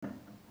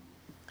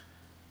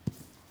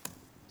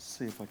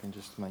see if I can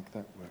just make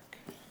that work.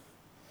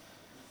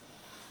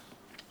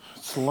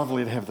 It's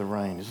lovely to have the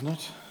rain, isn't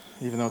it?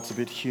 Even though it's a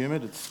bit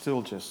humid, it's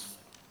still just,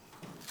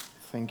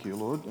 thank you,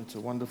 Lord. It's a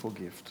wonderful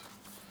gift.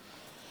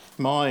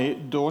 My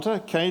daughter,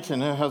 Kate,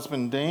 and her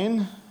husband,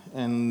 Dan,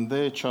 and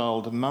their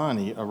child,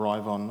 Marnie,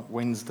 arrive on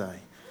Wednesday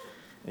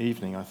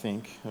evening, I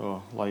think,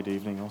 or late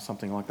evening or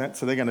something like that.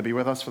 So they're going to be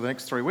with us for the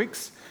next 3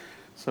 weeks.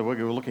 So we're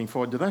looking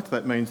forward to that.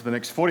 That means the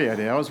next 48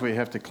 hours we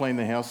have to clean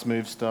the house,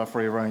 move stuff,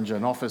 rearrange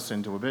an office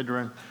into a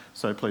bedroom.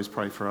 So please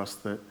pray for us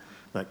that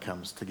that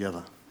comes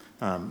together.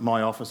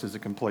 My office is a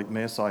complete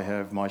mess.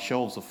 My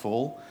shelves are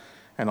full,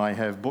 and I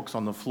have books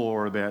on the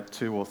floor about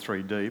 2 or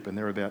 3 deep, and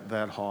they're about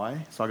that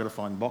high. So I've got to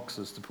find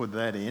boxes to put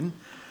that in.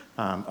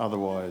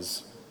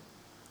 Otherwise,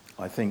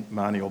 I think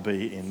Marnie will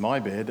be in my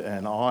bed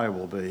and I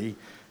will be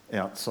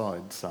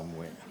outside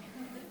somewhere.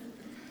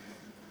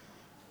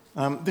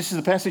 This is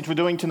the passage we're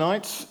doing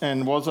tonight,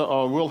 and I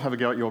will have a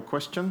go at your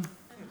question.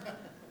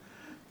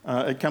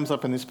 It comes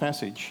up in this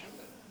passage.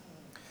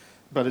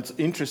 But it's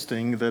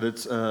interesting that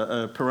it's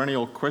a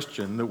perennial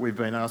question that we've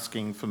been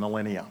asking for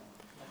millennia.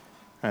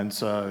 And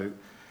so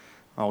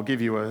I'll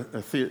give you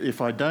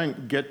if I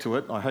don't get to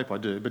it, I hope I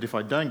do, but if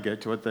I don't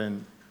get to it,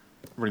 then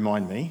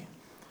remind me.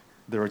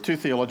 There are two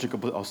theological,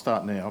 I'll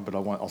start now, but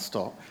I'll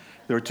stop.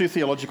 There are two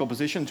theological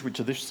positions which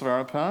are this far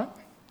apart,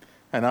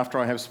 and after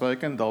I have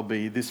spoken, they'll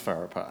be this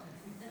far apart.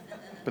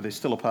 But they're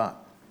still apart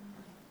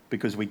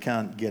because we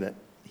can't get it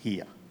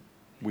here.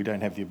 We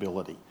don't have the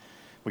ability.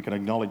 We can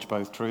acknowledge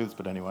both truths,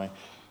 but anyway,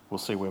 we'll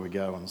see where we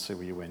go and see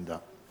where you end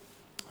up.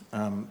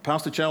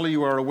 Pastor Charlie,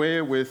 you are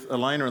aware, with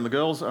Elena and the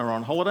girls are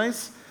on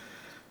holidays,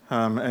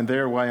 and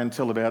they're away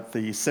until about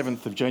the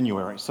 7th of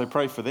January. So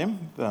pray for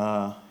them.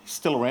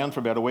 Still around for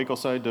about a week or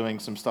so doing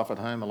some stuff at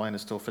home.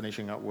 Elena's still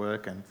finishing up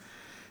work, and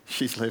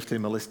she's left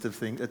him a list of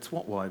things. It's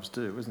what wives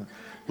do, isn't it?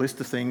 List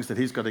of things that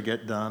he's got to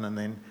get done, and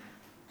then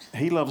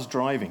he loves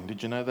driving.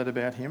 Did you know that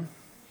about him?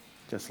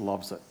 Just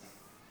loves it.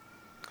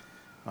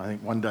 I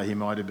think one day he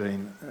might have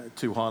been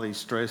too highly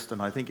stressed,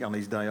 and I think on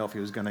his day off he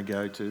was going to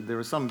go to... There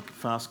was some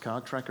fast car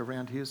track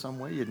around here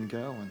somewhere you can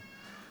go and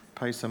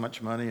pay so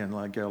much money and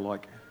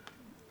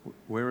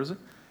where is it?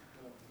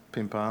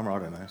 Pimpama, I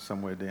don't know,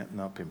 somewhere down...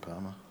 No,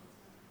 Pimpama.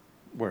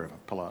 Wherever,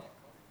 Pilar.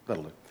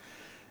 That'll do.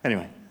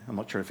 Anyway, I'm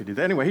not sure if he did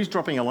that. Anyway, he's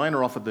dropping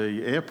Elena off at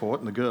the airport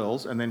and the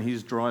girls, and then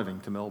he's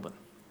driving to Melbourne.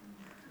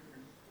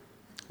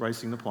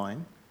 Racing the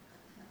plane.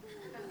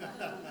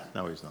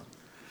 No, he's not.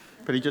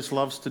 But he just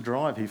loves to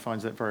drive. He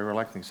finds that very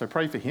relaxing. So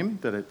pray for him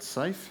that it's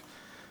safe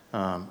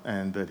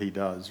and that he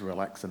does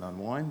relax and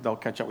unwind. They'll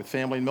catch up with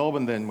family in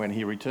Melbourne. Then when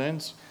he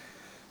returns,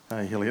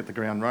 he'll hit the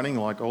ground running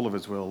like all of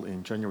us will.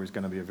 In January is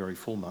going to be a very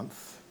full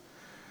month.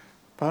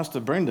 Pastor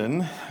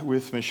Brendan,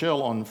 with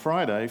Michelle on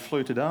Friday,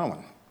 flew to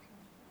Darwin,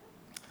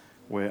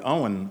 where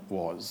Owen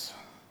was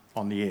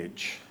on the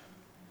edge.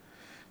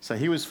 So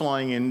he was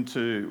flying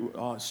into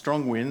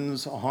strong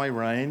winds, high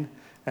rain,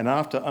 and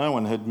after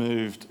Owen had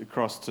moved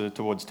across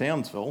towards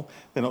Townsville,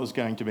 then it was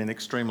going to be an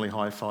extremely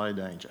high fire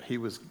danger. He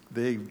was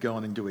there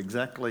going into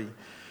exactly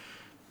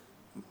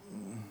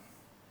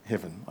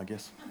heaven, I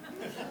guess.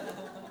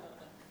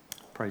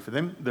 Pray for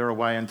them. They're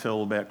away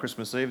until about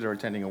Christmas Eve. They're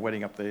attending a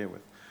wedding up there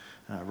with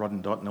Rod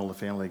and Dot and all the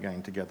family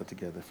going together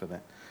for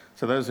that.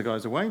 So those are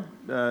guys away.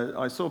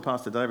 I saw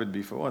Pastor David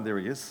before. There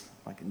he is.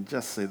 I can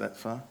just see that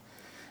far.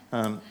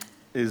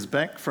 Is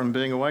back from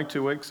being away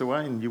 2 weeks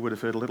away, and you would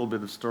have heard a little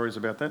bit of stories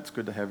about that. It's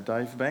good to have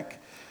Dave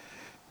back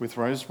with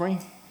Rosemary.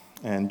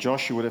 And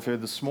Josh, you would have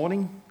heard this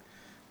morning.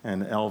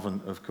 And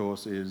Alvin, of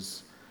course,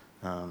 is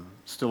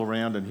still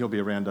around, and he'll be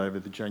around over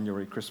the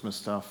January Christmas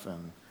stuff.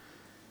 And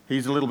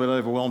he's a little bit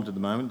overwhelmed at the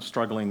moment,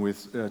 struggling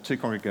with 2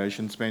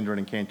 congregations, Mandarin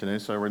and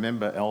Cantonese. So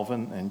remember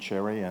Alvin and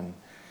Cherry, and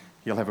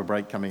he'll have a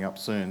break coming up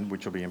soon,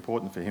 which will be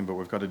important for him, but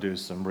we've got to do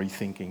some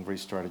rethinking,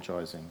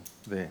 re-strategizing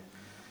there.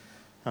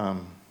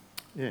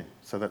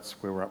 So that's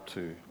where we're up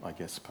to, I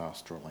guess,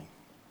 pastorally.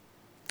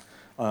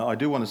 I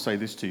do want to say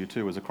this to you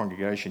too, as a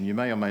congregation. You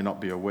may or may not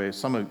be aware,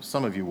 some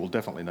of you will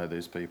definitely know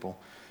these people.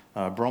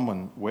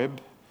 Bronwyn Webb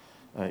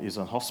is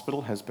in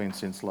hospital, has been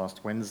since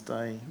last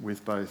Wednesday,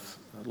 with both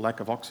lack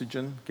of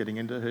oxygen getting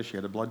into her. She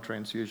had a blood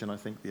transfusion, I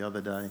think, the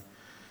other day.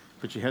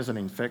 But she has an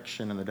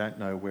infection and they don't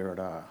know where it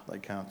are. They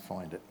can't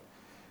find it.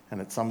 And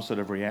it's some sort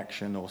of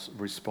reaction or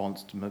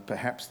response to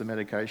perhaps the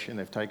medication.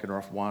 They've taken her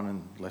off one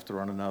and left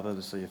her on another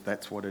to see if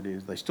that's what it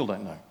is. They still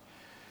don't know.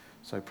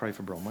 So pray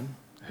for Bronwyn,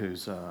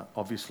 who's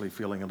obviously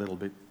feeling a little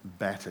bit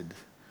battered.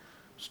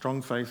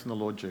 Strong faith in the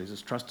Lord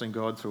Jesus, trusting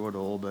God through it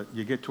all, but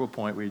you get to a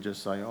point where you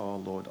just say, oh,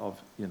 Lord,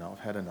 I've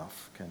had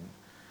enough.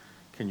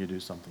 Can you do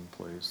something,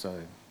 please?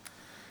 So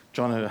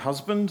John, her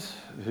husband,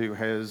 who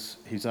has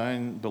his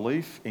own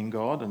belief in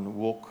God and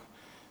walk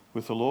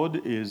with the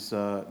Lord, is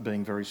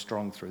being very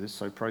strong through this.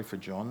 So pray for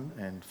John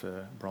and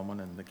for Bronwyn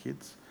and the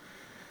kids.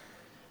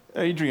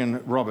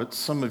 Adrian Roberts,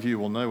 some of you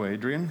will know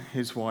Adrian.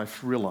 His wife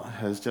Rilla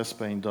has just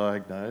been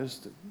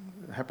diagnosed.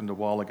 It happened a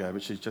while ago,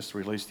 but she's just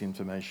released the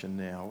information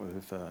now.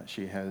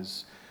 She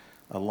has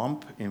a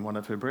lump in one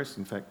of her breasts.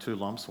 In fact, 2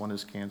 lumps. One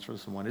is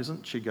cancerous and one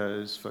isn't. She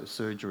goes for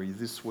surgery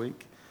this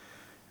week,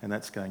 and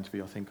that's going to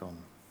be, I think, on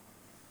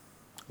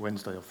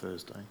Wednesday or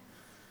Thursday.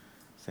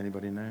 Does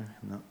anybody know?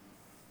 No.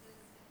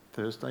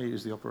 Thursday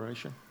is the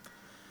operation.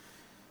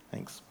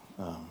 Thanks.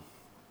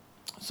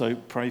 So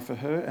pray for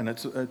her, and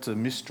it's a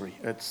mystery.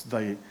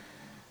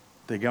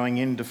 They're going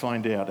in to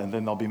find out, and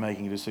then they'll be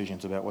making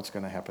decisions about what's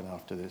going to happen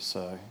after this.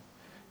 So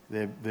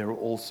they're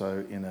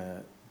also in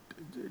a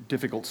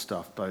difficult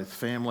stuff, both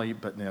family,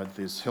 but now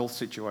this health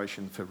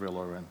situation for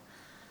Rilla, and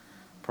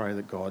pray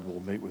that God will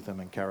meet with them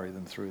and carry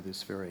them through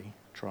this very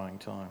trying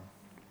time.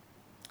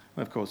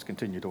 And of course,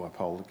 continue to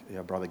uphold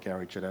our brother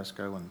Gary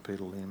Chadasco and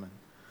Peter Lim and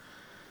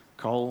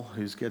Cole,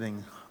 who's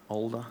getting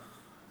older,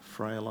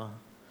 frailer.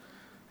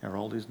 How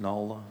old is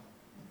Nola?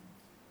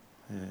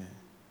 Yeah.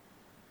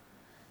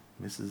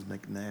 Mrs.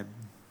 McNabb.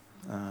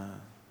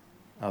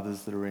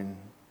 Others that are in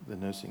the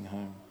nursing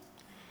home.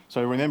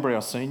 So remember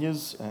our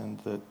seniors, and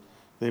that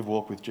they've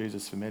walked with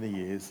Jesus for many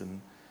years, and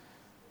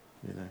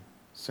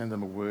send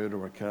them a word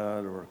or a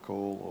card or a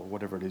call or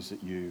whatever it is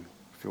that you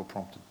feel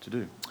prompted to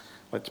do.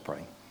 Let's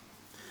pray.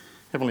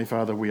 Heavenly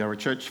Father, we are a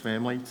church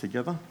family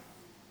together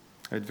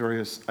at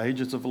various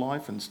ages of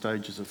life and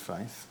stages of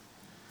faith.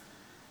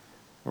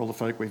 All the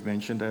folk we've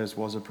mentioned, as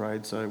was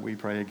prayed, so we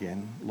pray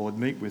again. Lord,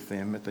 meet with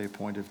them at their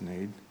point of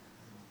need,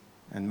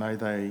 and may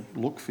they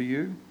look for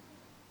you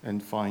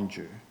and find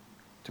you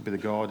to be the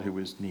God who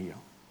is near,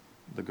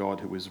 the God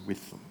who is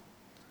with them.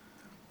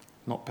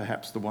 Not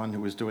perhaps the one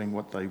who is doing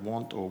what they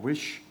want or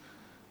wish,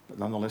 but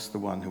nonetheless the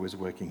one who is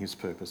working his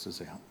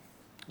purposes out.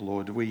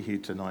 Lord, we here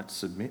tonight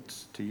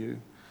submit to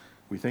you.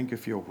 We thank you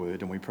for your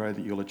word, and we pray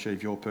that you'll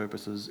achieve your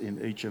purposes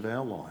in each of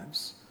our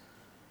lives,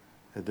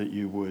 that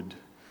you would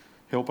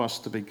help us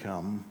to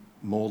become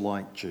more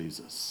like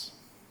Jesus.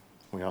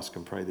 We ask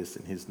and pray this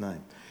in his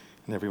name.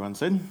 And everyone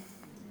said?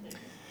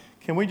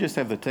 Can we just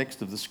have the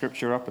text of the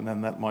scripture up, and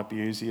then that might be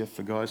easier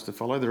for guys to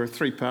follow? There are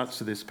 3 parts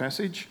to this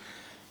passage.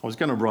 I was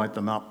going to write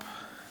them up,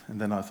 and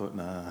then I thought,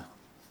 nah,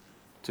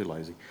 too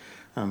lazy.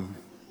 I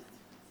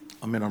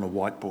meant on a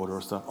whiteboard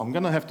or stuff. I'm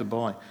going to have to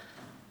buy,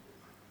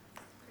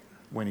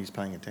 when he's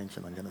paying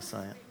attention, I'm going to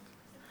say it.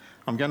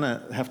 I'm going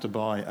to have to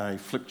buy a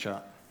flip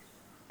chart.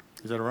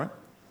 Is that all right?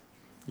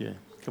 Yeah.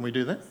 Can we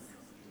do that?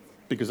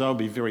 Because I'll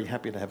be very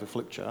happy to have a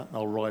flip chart.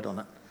 I'll write on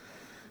it.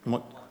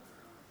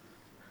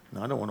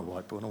 No, I don't want a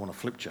whiteboard. I want a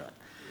flip chart.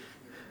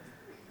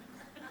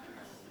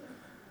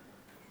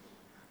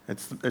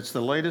 It's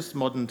the latest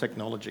modern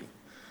technology.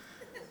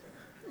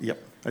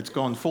 Yep. It's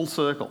gone full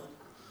circle.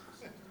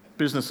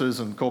 Businesses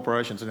and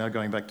corporations are now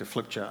going back to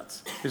flip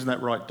charts. Isn't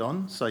that right,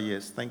 Don? Say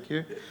yes. Thank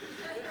you.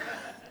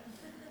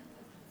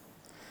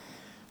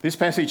 This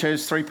passage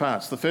has 3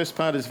 parts. The first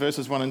part is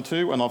verses 1 and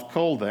 2, and I've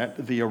called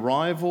that the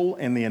arrival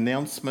and the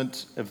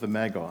announcement of the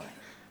Magi.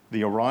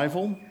 The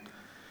arrival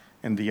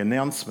and the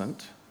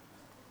announcement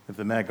of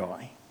the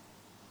Magi.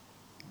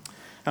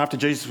 After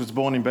Jesus was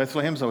born in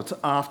Bethlehem, so it's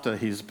after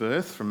his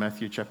birth from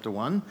Matthew chapter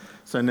 1.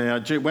 So now,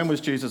 when was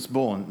Jesus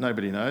born?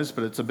 Nobody knows,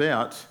 but it's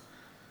about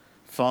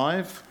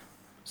 5,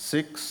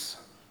 6,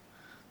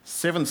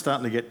 7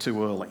 starting to get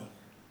too early.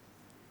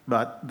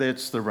 But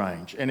that's the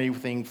range.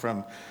 Anything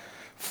from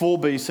 4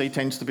 BC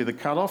tends to be the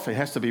cutoff. It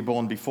has to be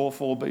born before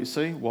 4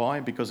 BC.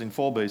 Why? Because in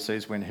 4 BC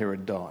is when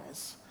Herod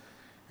dies.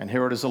 And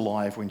Herod is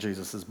alive when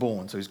Jesus is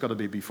born, so he's got to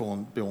be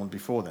born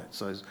before that.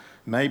 So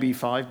maybe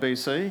 5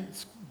 BC,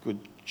 it's a good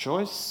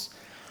choice.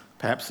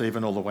 Perhaps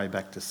even all the way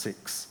back to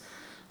 6.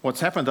 What's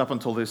happened up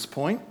until this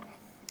point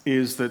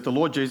is that the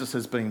Lord Jesus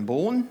has been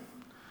born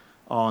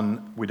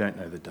on, we don't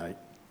know the date.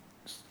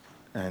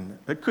 And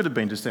it could have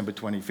been December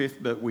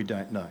 25th, but we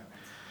don't know.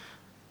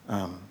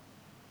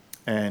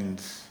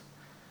 And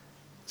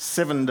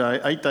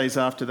 8 days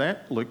after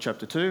that, Luke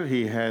chapter 2,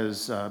 he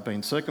has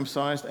been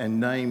circumcised and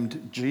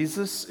named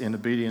Jesus in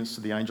obedience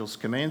to the angel's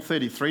command.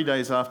 33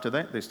 days after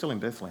that, they're still in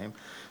Bethlehem.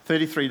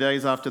 33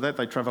 days after that,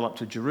 they travel up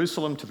to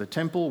Jerusalem, to the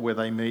temple, where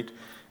they meet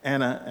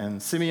Anna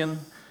and Simeon.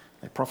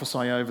 They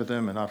prophesy over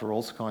them and utter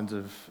all kinds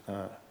of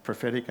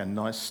prophetic and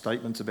nice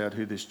statements about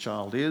who this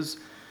child is.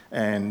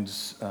 And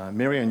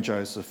Mary and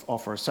Joseph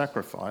offer a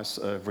sacrifice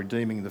of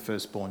redeeming the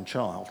firstborn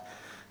child.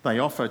 They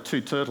offer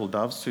 2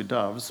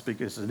 doves,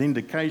 because it's an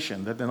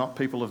indication that they're not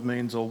people of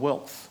means or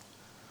wealth,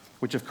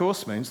 which of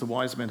course means the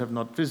wise men have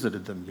not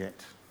visited them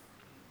yet.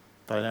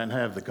 They don't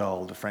have the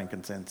gold, the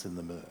frankincense and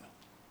the myrrh.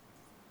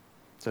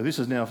 So this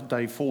is now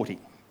day 40.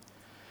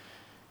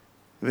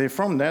 They're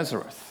from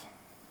Nazareth.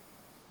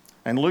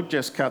 And Luke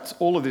just cuts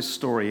all of this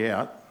story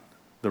out,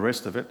 the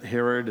rest of it,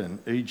 Herod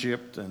and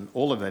Egypt and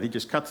all of that. He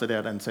just cuts it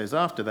out and says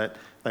after that,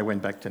 they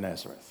went back to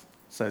Nazareth.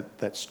 So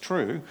that's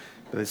true,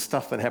 but there's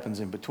stuff that happens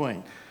in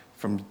between.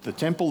 From the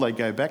temple, they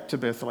go back to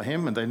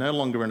Bethlehem, and they're no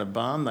longer in a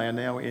barn, they are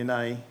now in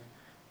a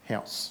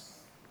house.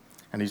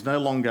 And he's no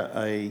longer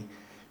a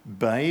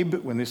babe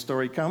when this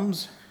story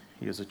comes,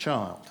 he is a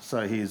child.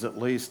 So he is at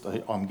least,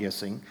 I'm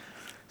guessing,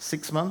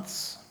 6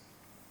 months.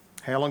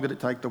 How long did it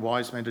take the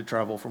wise men to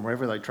travel from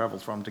wherever they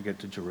travelled from to get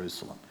to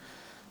Jerusalem?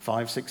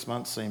 5, 6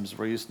 months seems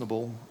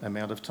reasonable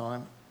amount of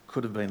time.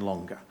 Could have been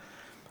longer.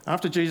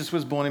 After Jesus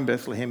was born in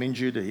Bethlehem in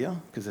Judea,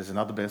 because there's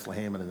another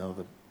Bethlehem and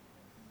another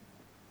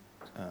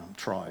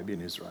tribe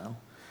in Israel,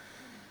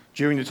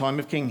 during the time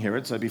of King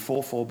Herod, so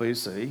before 4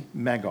 BC,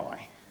 Magi,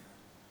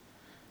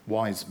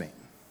 wise men,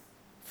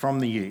 from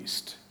the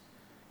east,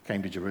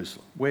 came to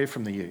Jerusalem. Where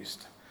from the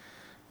east?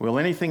 Well,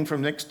 anything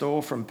from next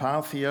door, from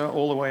Parthia,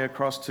 all the way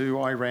across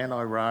to Iran,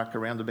 Iraq,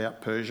 around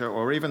about Persia,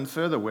 or even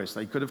further west.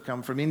 They could have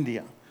come from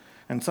India.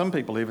 And some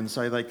people even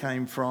say they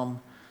came from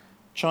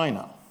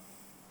China.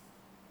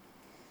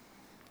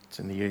 It's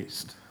in the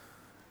east.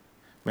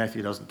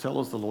 Matthew doesn't tell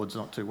us, the Lord's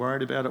not too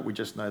worried about it. We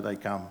just know they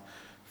come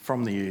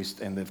from the east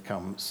and they've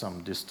come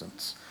some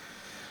distance.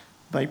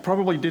 They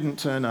probably didn't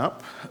turn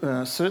up,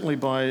 certainly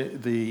by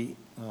the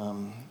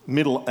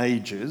Middle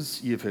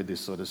Ages. You've heard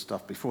this sort of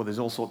stuff before. There's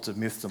all sorts of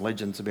myths and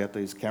legends about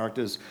these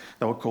characters.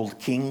 They were called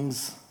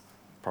kings,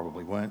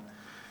 probably weren't.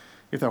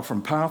 If they were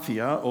from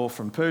Parthia or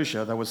from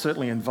Persia, they were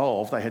certainly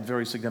involved. They had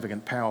very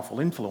significant, powerful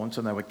influence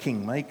and they were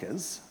king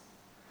makers.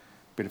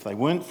 But if they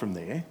weren't from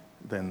there,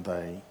 then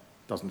they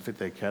doesn't fit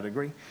their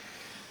category.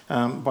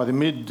 By the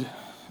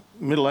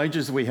Middle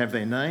Ages, we have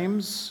their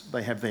names,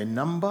 they have their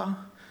number.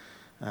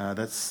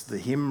 That's the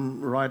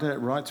hymn writer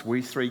writes,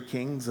 "We three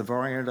kings of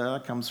Orient are,"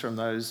 comes from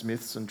those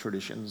myths and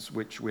traditions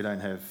which we don't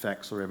have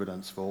facts or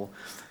evidence for.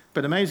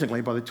 But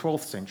amazingly, by the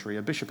 12th century,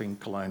 a bishop in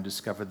Cologne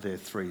discovered their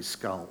 3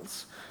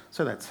 skulls.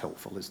 So that's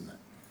helpful, isn't it?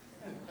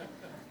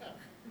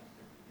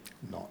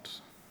 Not.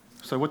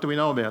 So what do we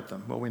know about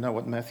them? Well, we know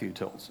what Matthew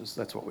tells us.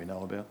 That's what we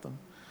know about them.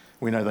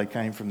 We know they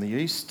came from the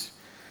east.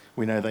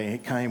 We know they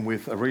came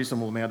with a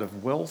reasonable amount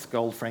of wealth,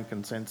 gold,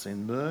 frankincense,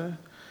 and myrrh.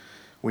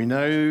 We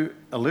know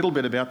a little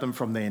bit about them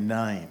from their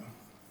name.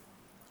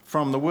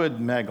 From the word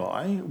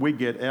magi, we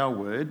get our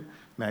word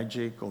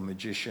magic or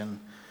magician,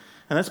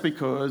 and that's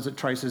because it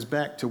traces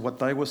back to what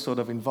they were sort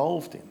of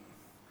involved in.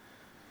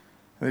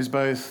 There's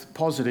both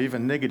positive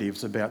and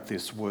negatives about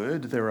this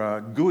word. There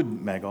are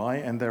good magi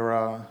and there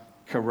are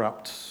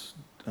corrupt,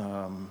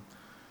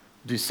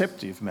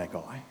 deceptive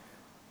magi.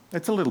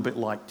 It's a little bit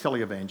like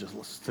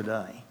televangelists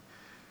today.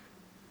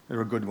 There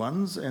are good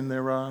ones and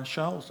there are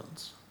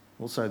charlatans.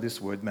 Also, this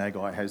word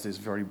magi has this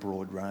very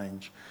broad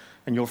range.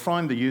 And you'll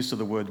find the use of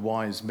the word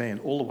wise men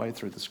all the way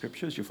through the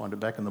scriptures. You'll find it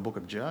back in the book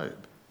of Job,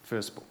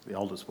 first book, the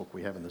oldest book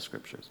we have in the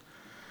scriptures.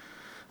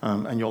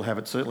 And you'll have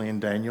it certainly in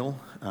Daniel.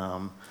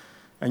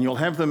 And you'll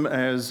have them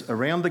as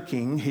around the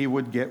king, he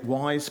would get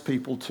wise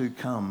people to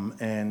come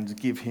and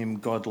give him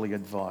godly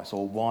advice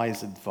or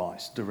wise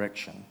advice,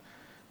 direction.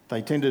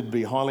 They tended to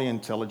be highly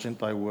intelligent.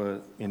 They were,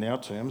 in our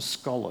terms,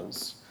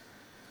 scholars,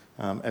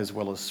 as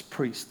well as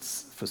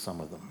priests for some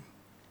of them.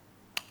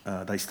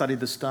 They studied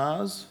the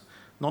stars,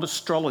 not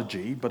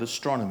astrology, but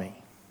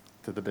astronomy,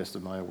 to the best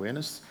of my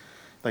awareness.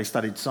 They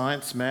studied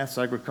science, maths,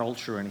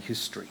 agriculture, and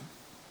history.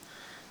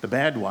 The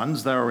bad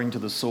ones, they were into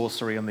the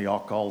sorcery and the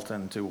occult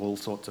and to all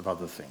sorts of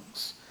other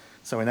things.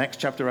 So in Acts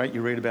chapter 8,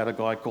 you read about a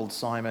guy called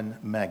Simon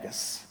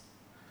Magus,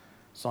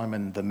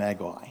 Simon the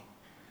Magi.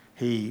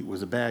 He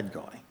was a bad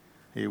guy.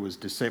 He was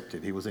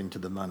deceptive. He was into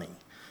the money.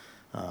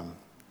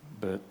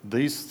 But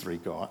these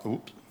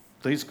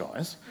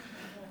guys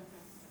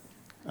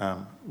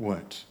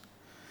weren't.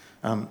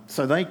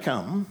 So they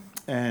come,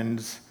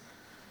 and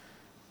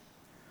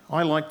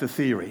I like the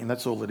theory, and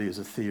that's all it is,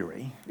 a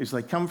theory, is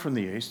they come from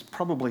the east,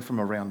 probably from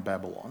around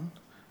Babylon.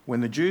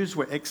 When the Jews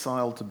were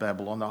exiled to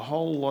Babylon, the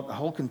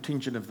whole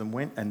contingent of them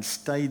went and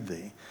stayed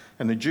there.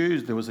 And the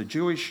Jews, there was a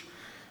Jewish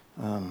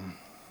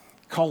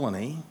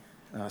colony,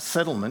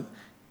 settlement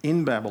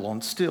in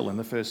Babylon still in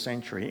the 1st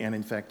century, and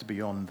in fact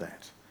beyond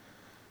that.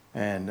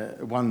 And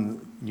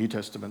one New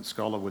Testament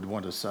scholar would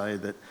want to say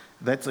that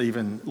that's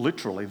even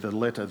literally the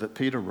letter that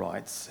Peter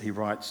writes. He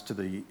writes to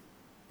the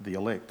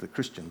elect, the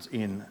Christians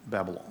in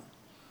Babylon.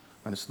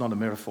 And it's not a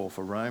metaphor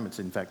for Rome, it's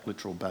in fact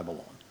literal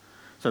Babylon.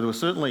 So there were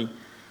certainly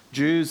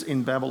Jews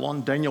in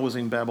Babylon, Daniel was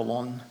in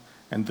Babylon,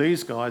 and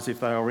these guys,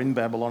 if they were in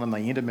Babylon and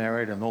they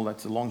intermarried and all,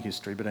 that's a long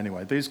history, but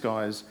anyway, these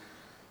guys,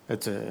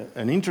 it's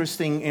an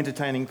interesting,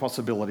 entertaining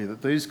possibility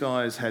that these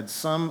guys had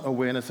some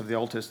awareness of the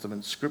Old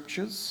Testament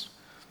scriptures,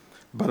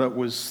 but it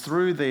was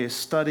through their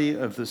study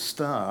of the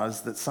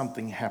stars that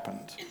something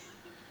happened.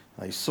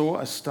 They saw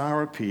a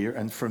star appear,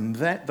 and from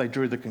that they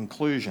drew the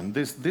conclusion.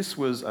 This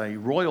was a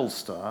royal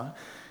star.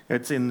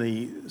 It's in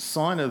the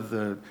sign of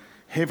the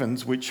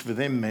heavens, which for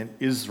them meant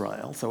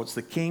Israel. So it's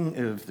the king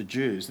of the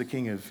Jews, the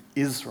king of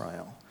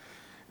Israel.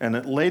 And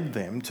it led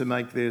them to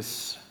make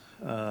this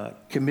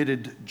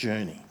committed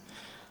journey.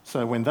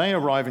 So when they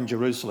arrive in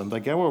Jerusalem, they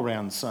go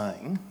around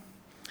saying,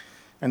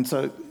 and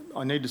so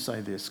I need to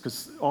say this,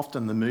 because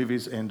often the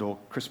movies and or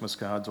Christmas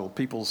cards or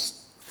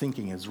people's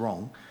thinking is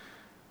wrong.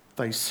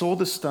 They saw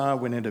the star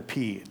when it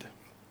appeared,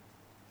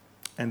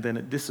 and then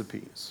it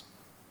disappears.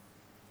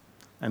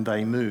 And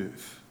they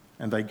move,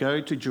 and they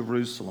go to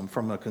Jerusalem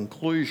from a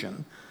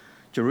conclusion.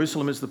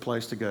 Jerusalem is the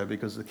place to go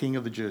because the King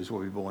of the Jews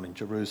will be born in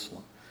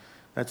Jerusalem.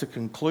 That's a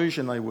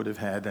conclusion they would have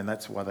had, and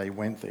that's why they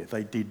went there.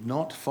 They did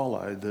not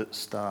follow the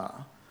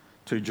star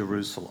to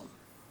Jerusalem.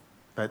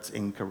 That's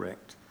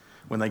incorrect.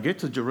 When they get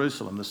to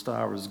Jerusalem, the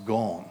star is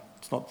gone.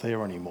 It's not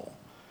there anymore.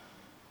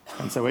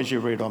 And so as you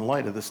read on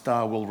later, the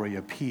star will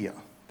reappear.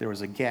 There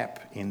is a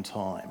gap in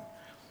time.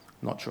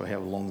 Not sure how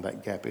long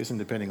that gap is, and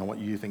depending on what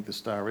you think the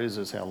star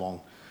is how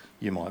long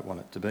you might want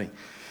it to be.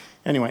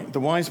 Anyway, the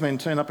wise men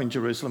turn up in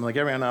Jerusalem and they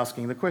go around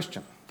asking the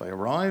question. They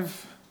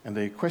arrive, and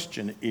their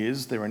question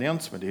is, their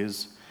announcement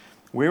is,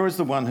 "Where is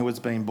the one who has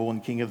been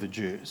born King of the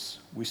Jews?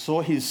 We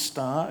saw his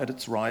star at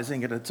its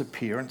rising, at its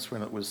appearance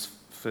when it was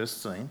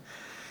first seen,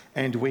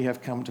 and we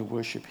have come to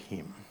worship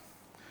him."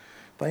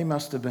 They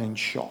must have been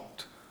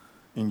shocked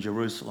in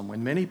Jerusalem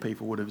when many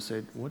people would have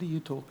said, "What are you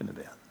talking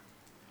about?"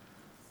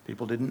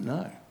 People didn't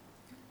know.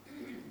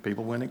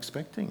 People weren't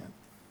expecting it.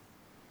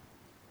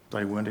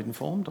 They weren't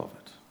informed of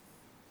it.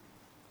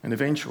 And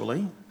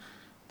eventually,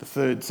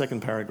 the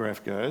second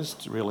paragraph goes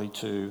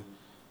to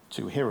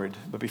Herod.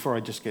 But before I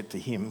just get to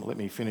him, let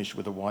me finish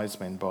with the wise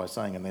men by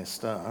saying in their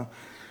star,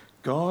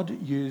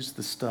 God used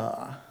the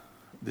star.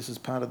 This is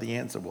part of the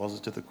answer, was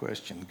it, to the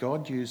question.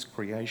 God used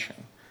creation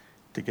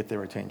to get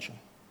their attention.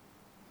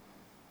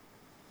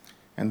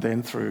 And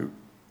then through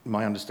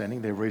my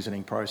understanding, their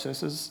reasoning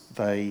processes,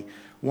 they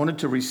wanted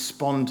to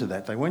respond to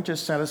that. They weren't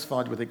just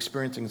satisfied with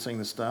experiencing and seeing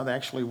the star, they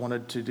actually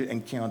wanted to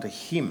encounter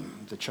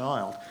him, the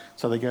child.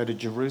 So they go to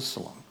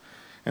Jerusalem.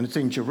 And it's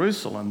in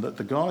Jerusalem that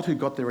the God who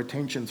got their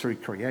attention through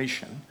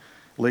creation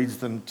leads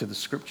them to the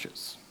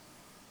scriptures.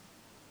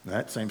 Now,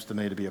 that seems to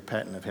me to be a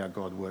pattern of how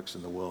God works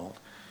in the world.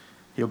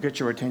 He'll get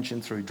your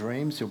attention through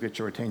dreams, he'll get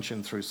your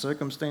attention through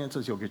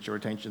circumstances, he'll get your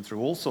attention through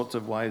all sorts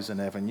of ways and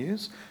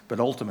avenues, but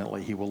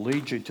ultimately he will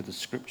lead you to the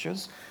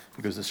scriptures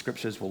because the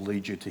scriptures will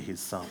lead you to his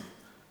son,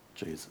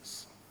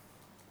 Jesus.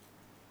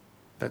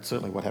 That's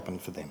certainly what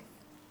happened for them.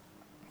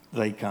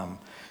 They come,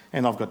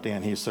 and I've got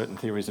down here certain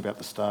theories about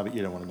the star, but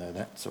you don't want to know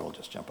that, so I'll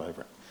just jump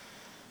over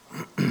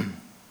it.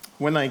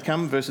 When they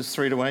come, verses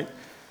 3 to 8,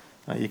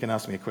 you can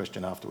ask me a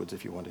question afterwards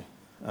if you want to.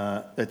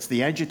 It's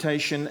the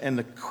agitation and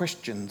the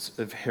questions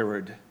of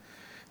Herod.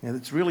 Now,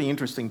 it's a really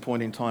interesting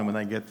point in time when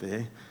they get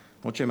there.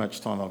 Not sure how much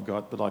time I've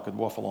got, but I could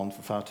waffle on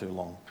for far too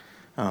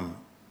long.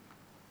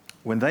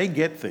 When they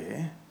get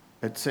there,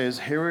 it says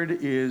Herod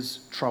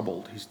is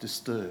troubled, he's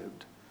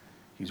disturbed,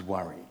 he's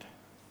worried.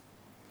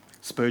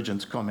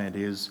 Spurgeon's comment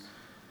is,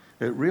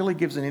 it really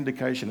gives an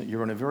indication that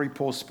you're in a very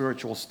poor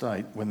spiritual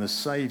state when the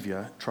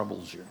Saviour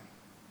troubles you.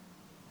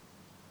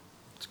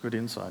 It's good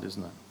insight,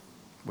 isn't it?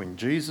 When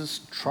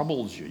Jesus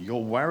troubles you,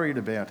 you're worried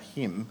about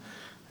him,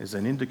 there's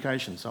an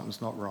indication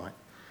something's not right.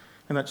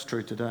 And that's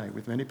true today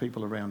with many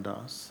people around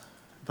us.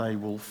 They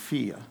will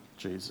fear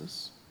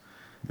Jesus.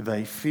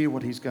 They fear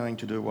what he's going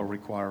to do or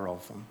require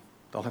of them.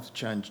 They'll have to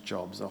change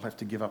jobs. They'll have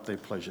to give up their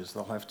pleasures.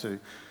 They'll have to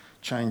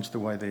change the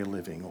way they're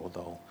living, or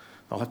they'll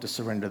have to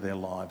surrender their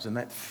lives. And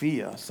that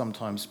fear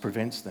sometimes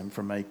prevents them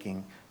from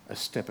making a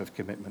step of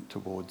commitment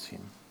towards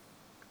him.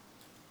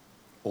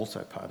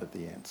 Also part of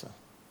the answer.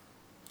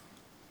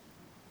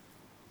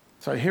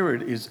 So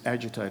Herod is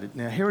agitated.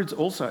 Now, Herod's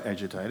also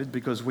agitated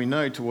because we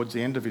know towards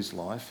the end of his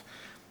life,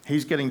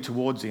 he's getting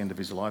towards the end of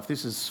his life.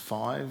 This is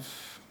 4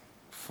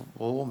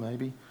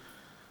 maybe,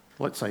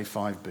 let's say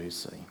 5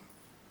 BC.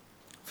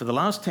 For the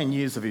last 10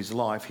 years of his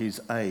life, he's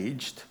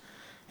aged,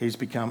 he's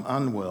become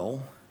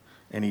unwell,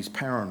 and he's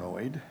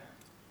paranoid.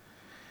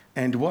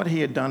 And what he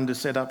had done to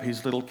set up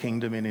his little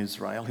kingdom in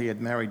Israel, he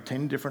had married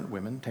 10 different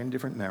women, 10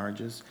 different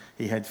marriages.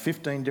 He had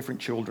 15 different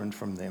children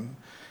from them.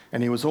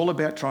 And he was all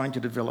about trying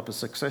to develop a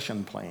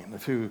succession plan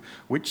of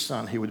which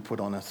son he would put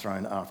on a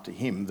throne after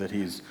him, that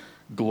his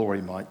glory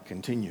might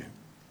continue.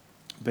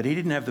 But he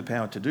didn't have the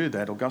power to do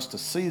that.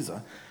 Augustus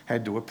Caesar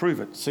had to approve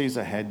it.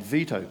 Caesar had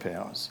veto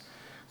powers.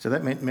 So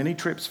that meant many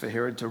trips for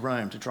Herod to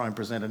Rome to try and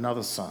present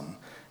another son.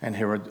 And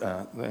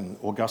and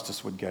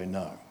Augustus would go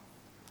no.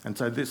 And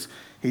so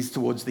he's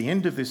towards the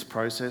end of this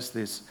process,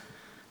 this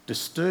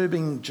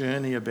disturbing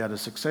journey about a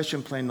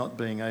succession plan not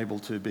being able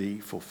to be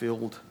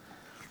fulfilled.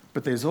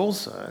 But there's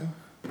also,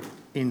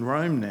 in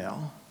Rome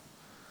now,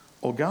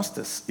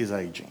 Augustus is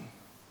aging.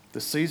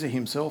 The Caesar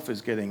himself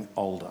is getting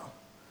older.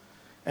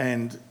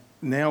 And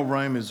now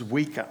Rome is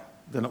weaker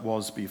than it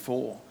was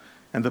before.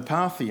 And the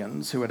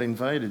Parthians, who had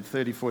invaded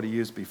 30, 40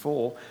 years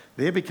before,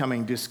 they're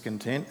becoming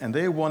discontent and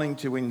they're wanting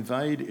to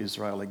invade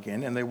Israel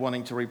again, and they're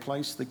wanting to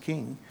replace the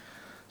king.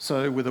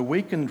 So with a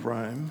weakened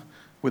Rome,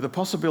 with the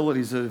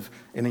possibilities of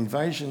an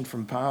invasion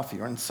from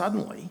Parthia, and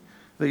suddenly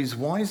these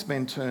wise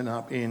men turn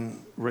up in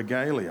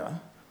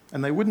regalia,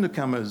 and they wouldn't have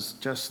come as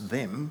just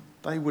them.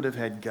 They would have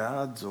had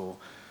guards or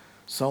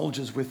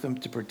soldiers with them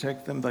to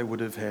protect them. They would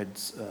have had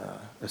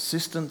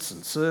assistants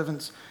and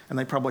servants, and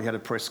they probably had a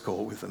press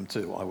corps with them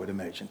too, I would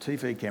imagine.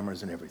 TV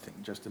cameras and everything,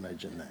 just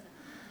imagine that.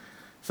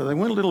 So they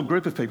weren't a little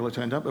group of people who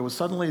turned up. There was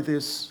suddenly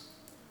this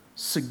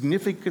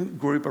significant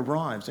group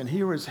arrives, and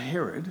here is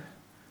Herod,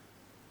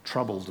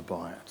 troubled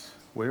by it.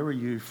 Where are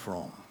you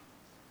from?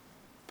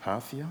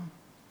 Parthia?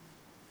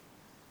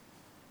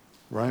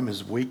 Rome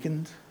is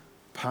weakened.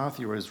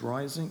 Parthia is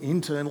rising.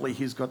 Internally,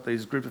 he's got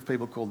these group of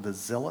people called the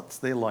Zealots.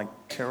 They're like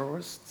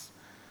terrorists.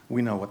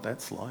 We know what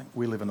that's like.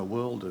 We live in a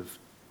world of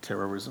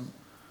terrorism.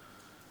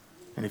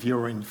 And if you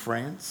were in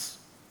France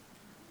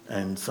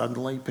and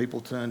suddenly people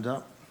turned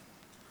up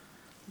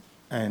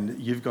and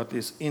you've got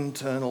this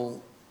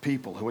internal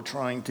people who are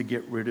trying to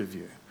get rid of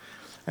you.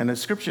 And the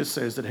scripture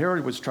says that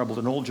Herod was troubled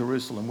and all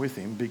Jerusalem with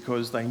him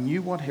because they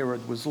knew what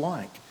Herod was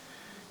like.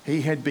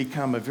 He had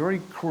become a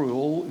very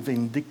cruel,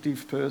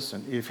 vindictive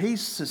person. If he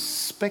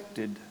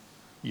suspected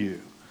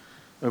you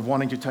of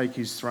wanting to take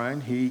his throne,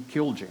 he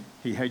killed you.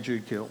 He had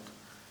you killed.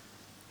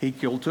 He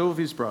killed 2 of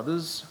his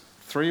brothers,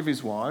 3 of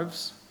his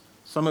wives,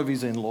 some of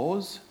his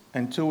in-laws,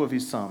 and 2 of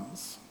his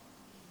sons.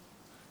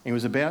 He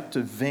was about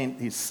to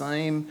vent his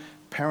same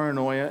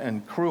paranoia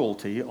and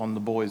cruelty on the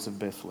boys of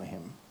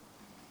Bethlehem.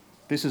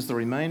 This is the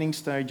remaining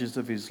stages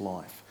of his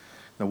life.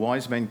 The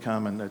wise men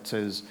come and it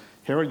says,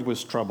 Herod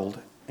was troubled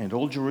and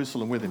all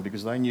Jerusalem with him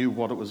because they knew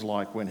what it was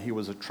like when he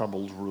was a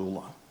troubled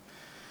ruler.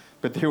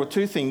 But there were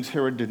 2 things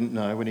Herod didn't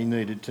know and he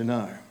needed to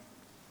know.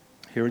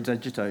 Herod's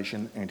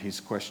agitation and his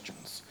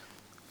questions.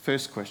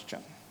 First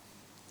question,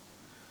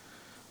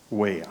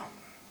 where?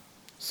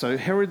 So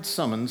Herod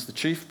summons the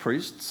chief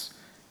priests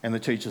and the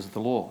teachers of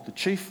the law. The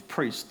chief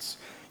priests,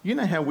 you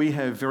know how we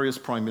have various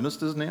prime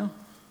ministers now?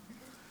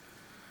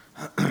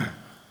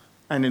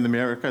 And in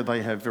America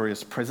they have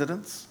various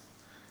presidents,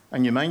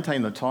 and you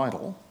maintain the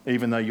title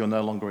even though you're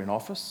no longer in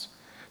office.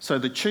 So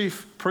the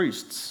chief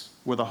priests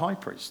were the high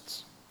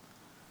priests.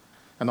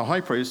 And the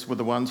high priests were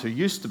the ones who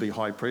used to be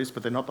high priests,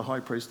 but they're not the high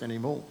priest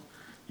anymore.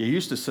 You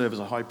used to serve as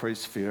a high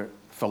priest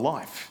for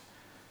life,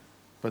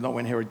 but not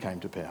when Herod came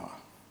to power.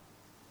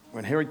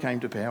 When Herod came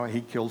to power,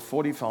 he killed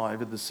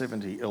 45 of the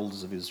 70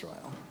 elders of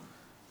Israel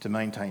to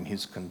maintain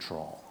his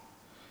control.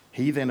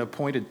 He then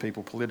appointed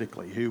people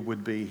politically who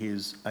would be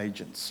his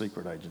agents,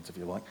 secret agents if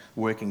you like,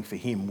 working for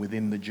him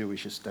within the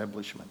Jewish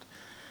establishment.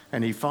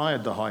 And he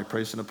fired the high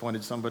priest and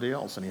appointed somebody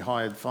else, and he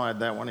fired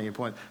that one and he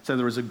appointed. So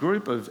there is a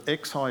group of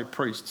ex-high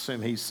priests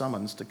whom he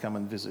summons to come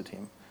and visit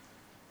him.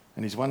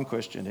 And his one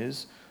question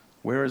is,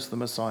 where is the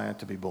Messiah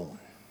to be born?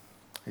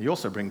 He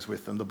also brings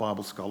with them the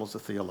Bible scholars, the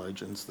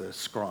theologians, the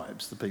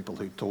scribes, the people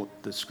who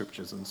taught the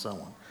scriptures and so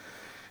on.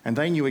 And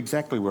they knew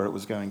exactly where it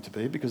was going to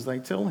be because they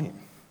tell him,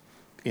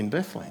 in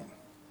Bethlehem.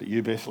 But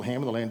you,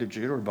 Bethlehem, in the land of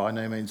Judah, are by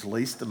no means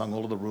least among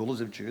all of the rulers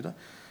of Judah.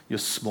 You're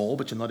small,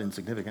 but you're not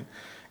insignificant.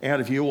 Out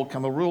of you will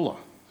come a ruler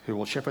who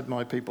will shepherd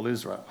my people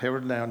Israel.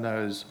 Herod now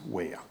knows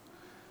where.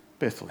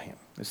 Bethlehem.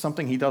 There's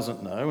something he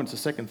doesn't know, and it's the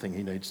second thing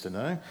he needs to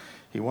know.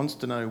 He wants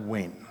to know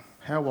when.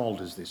 How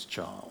old is this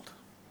child?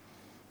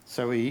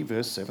 So he,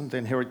 verse 7,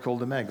 then Herod called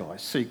the Magi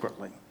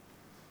secretly.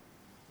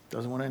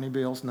 Doesn't want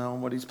anybody else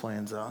knowing what his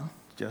plans are,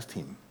 just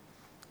him.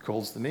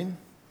 Calls them in,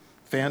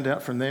 found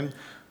out from them,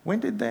 when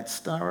did that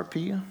star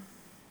appear?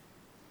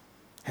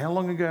 How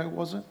long ago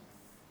was it?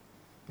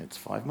 It's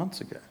 5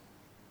 months ago.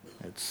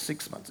 It's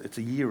 6 months. It's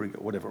a year ago,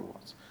 whatever it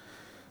was.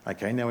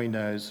 Okay, now he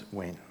knows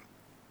when.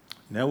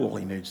 Now all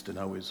he needs to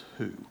know is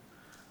who.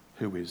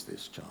 Who is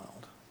this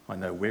child? I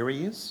know where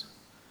he is.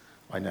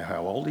 I know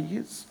how old he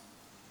is.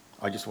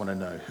 I just want to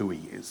know who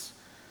he is.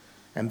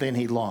 And then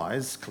he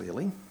lies,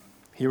 clearly.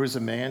 Here is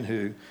a man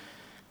who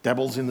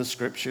dabbles in the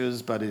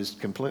scriptures but is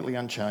completely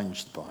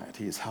unchanged by it.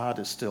 His heart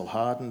is still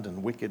hardened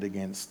and wicked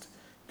against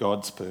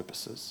God's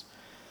purposes.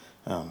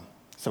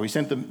 So he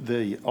sent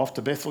them off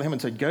to Bethlehem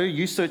and said, go,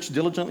 you search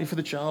diligently for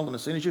the child, and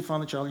as soon as you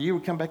find the child, you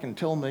will come back and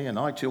tell me, and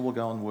I too will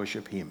go and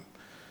worship him.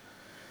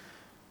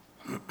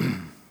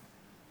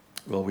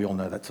 Well, we all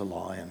know that's a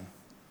lie, and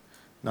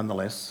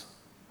nonetheless,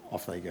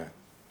 off they go.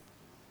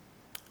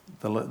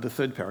 The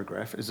third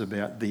paragraph is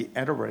about the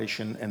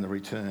adoration and the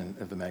return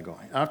of the Magi.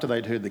 After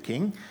they'd heard the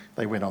king,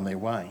 they went on their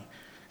way.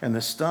 And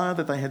the star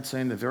that they had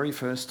seen the very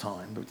first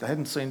time, but they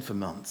hadn't seen for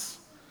months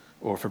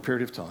or for a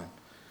period of time,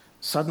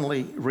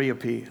 suddenly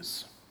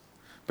reappears.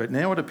 But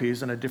now it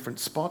appears in a different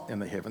spot in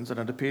the heavens, and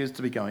it appears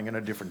to be going in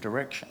a different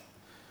direction.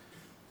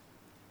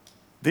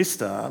 This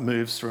star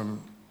moves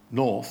from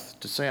north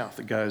to south.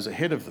 It goes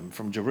ahead of them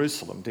from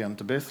Jerusalem down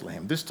to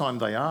Bethlehem. This time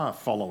they are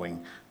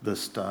following the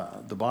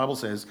star. The Bible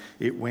says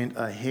it went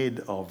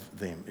ahead of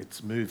them.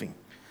 It's moving.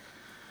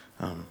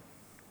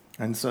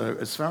 And so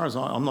as far as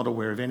I'm not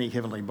aware of any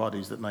heavenly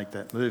bodies that make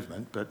that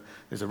movement, but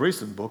there's a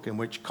recent book in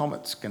which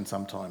comets can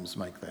sometimes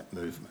make that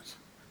movement,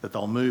 that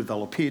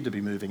they'll appear to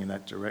be moving in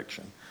that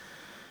direction.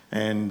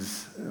 And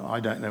I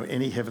don't know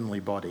any heavenly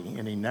body,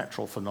 any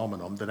natural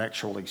phenomenon that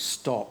actually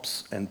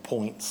stops and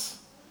points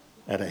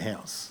at a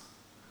house,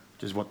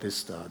 which is what this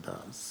star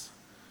does.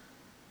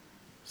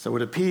 So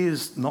it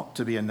appears not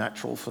to be a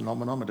natural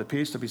phenomenon. It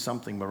appears to be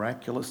something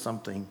miraculous,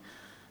 something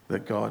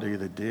that God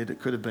either did. It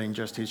could have been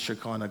just his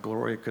Shekinah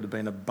glory. It could have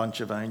been a bunch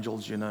of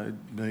angels,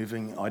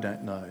 moving. I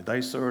don't know.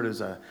 They saw it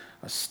as a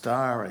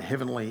star, a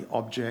heavenly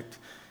object,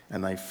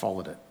 and they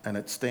followed it. And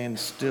it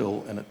stands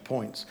still and it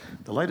points.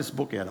 The latest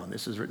book out on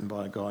this is written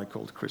by a guy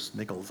called Chris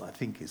Nichols, I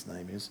think his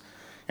name is.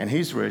 And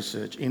his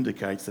research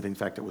indicates that, in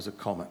fact, it was a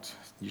comet.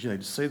 You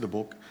need to see the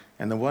book.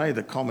 And the way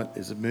the comet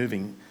is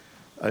moving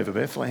over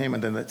Bethlehem,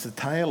 and then it's the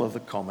tail of the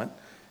comet,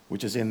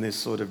 which is in this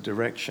sort of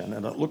direction.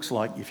 And it looks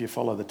like, if you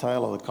follow the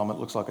tail of the comet, it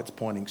looks like it's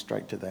pointing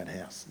straight to that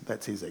house.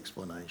 That's his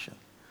explanation.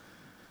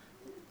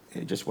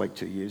 just wait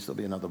 2 years, there'll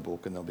be another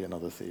book and there'll be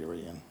another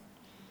theory, and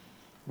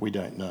we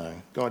don't know.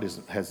 God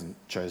hasn't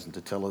chosen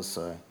to tell us,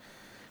 so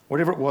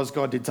whatever it was,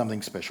 God did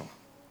something special.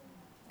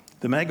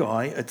 The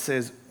Magi, it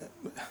says,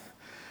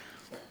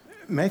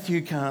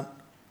 Matthew can't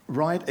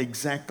write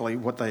exactly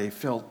what they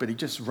felt, but he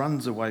just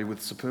runs away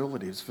with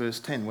superlatives. Verse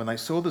 10, when they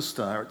saw the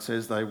star, it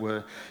says they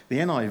were, the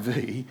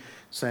NIV,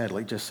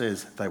 sadly, just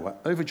says they were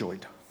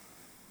overjoyed.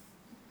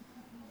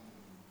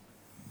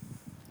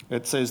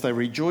 It says they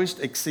rejoiced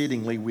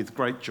exceedingly with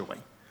great joy.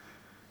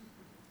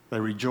 They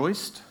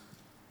rejoiced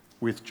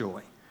with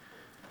joy.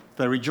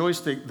 They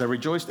rejoiced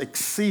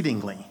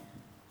exceedingly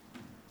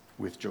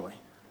with joy.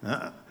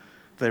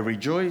 They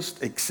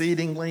rejoiced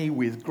exceedingly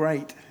with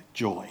great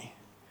joy.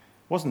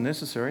 Wasn't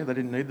necessary. They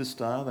didn't need the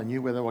star. They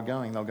knew where they were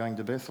going. They were going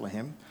to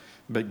Bethlehem.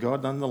 But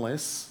God,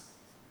 nonetheless,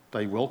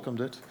 they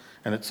welcomed it.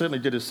 And it certainly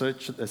did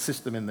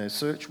assist them in their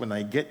search. When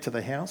they get to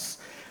the house,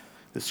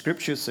 the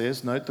scripture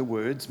says, note the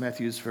words,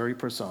 Matthew's very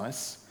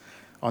precise.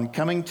 On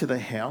coming to the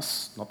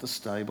house, not the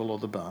stable or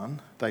the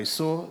barn, they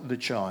saw the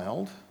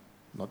child,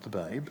 not the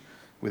babe,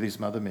 with his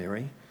mother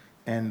Mary,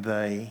 and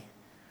they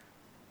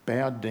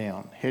bowed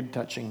down, head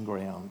touching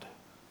ground,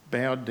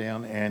 bowed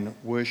down and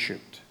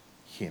worshipped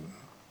him.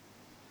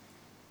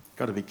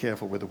 Got to be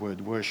careful with the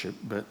word worship,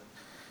 but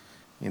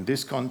in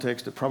this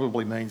context, it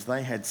probably means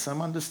they had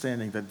some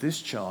understanding that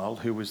this child,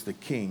 who was the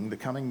king, the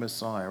coming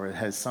Messiah,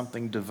 has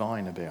something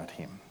divine about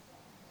him.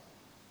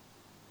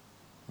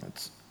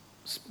 It's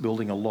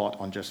building a lot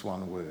on just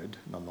one word,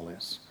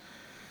 nonetheless.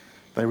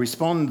 They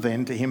respond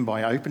then to him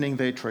by opening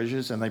their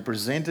treasures, and they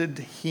presented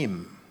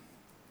him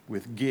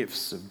with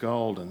gifts of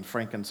gold and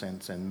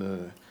frankincense and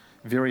myrrh,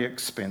 very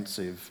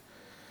expensive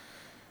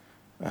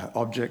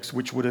objects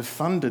which would have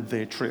funded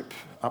their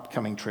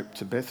upcoming trip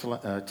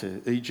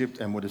to Egypt,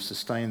 and would have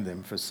sustained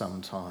them for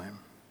some time.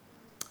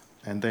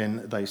 And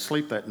then they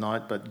sleep that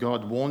night, but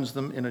God warns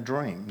them in a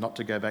dream not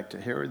to go back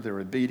to Herod. They're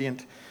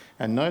obedient.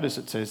 And notice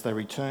it says they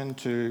return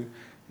to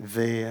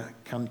their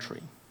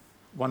country,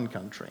 one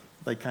country.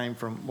 They came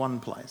from one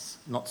place,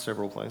 not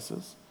several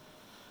places.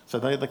 So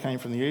they came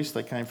from the east,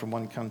 they came from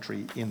one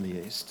country in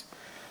the east.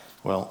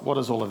 Well, what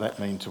does all of that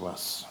mean to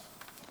us?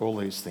 All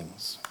these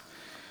things.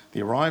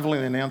 The arrival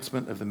and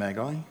announcement of the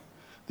Magi,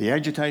 the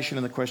agitation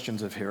and the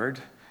questions of Herod,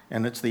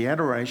 and it's the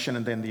adoration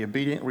and then the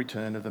obedient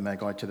return of the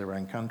Magi to their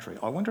own country.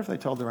 I wonder if they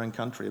told their own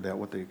country about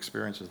what the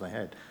experiences they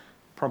had.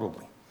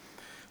 Probably.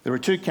 There are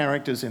two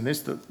characters in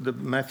this. The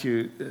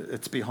Matthew,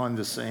 it's behind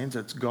the scenes.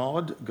 It's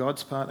God,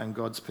 God's part, and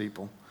God's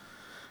people.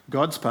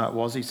 God's part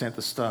was he sent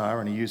the star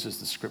and he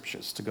uses the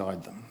scriptures to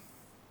guide them.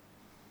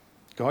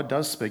 God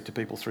does speak to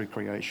people through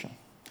creation.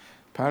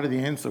 Part of the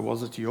answer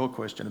was to your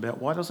question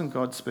about why doesn't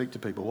God speak to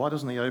people? Why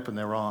doesn't he open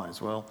their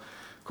eyes? Well,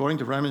 according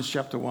to Romans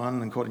chapter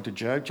 1 and according to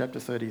Job chapter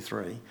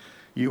 33,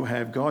 you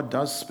have God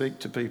does speak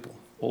to people,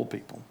 all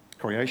people.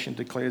 Creation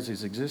declares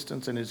his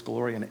existence and his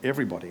glory, and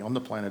everybody on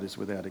the planet is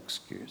without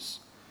excuse.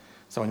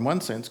 So in one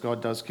sense,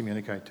 God does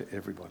communicate to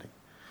everybody.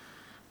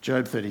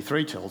 Job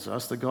 33 tells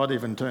us that God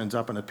even turns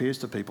up and appears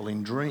to people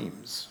in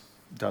dreams.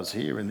 Does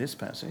here in this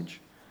passage.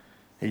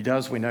 He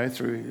does, we know,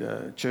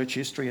 through church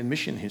history and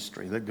mission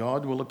history, that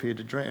God will appear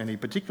to dream. And he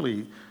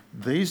particularly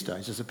these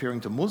days is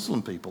appearing to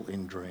Muslim people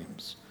in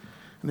dreams.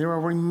 And there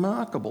are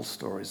remarkable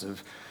stories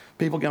of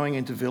people going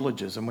into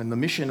villages, and when the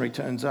missionary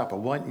turns up, a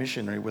white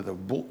missionary with a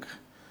book,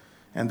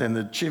 and then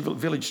the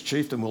village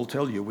chieftain will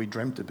tell you, we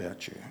dreamt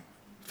about you.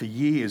 For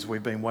years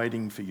we've been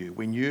waiting for you.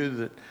 We knew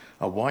that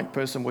a white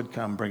person would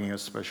come bringing a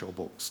special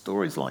book.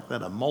 Stories like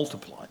that are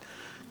multiplied.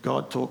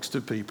 God talks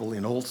to people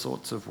in all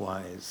sorts of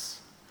ways.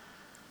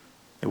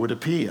 It would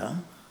appear,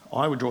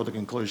 I would draw the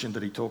conclusion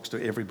that he talks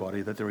to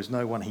everybody, that there is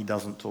no one he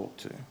doesn't talk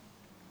to.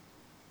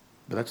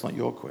 But that's not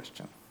your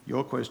question.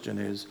 Your question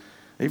is,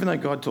 even though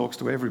God talks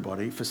to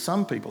everybody, for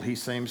some people he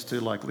seems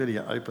to, like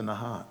Lydia, open the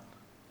heart.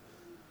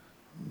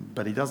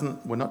 But he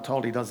doesn't, we're not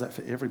told he does that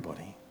for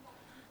everybody.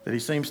 That he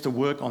seems to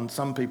work on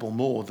some people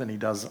more than he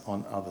does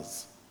on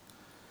others.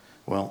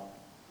 Well,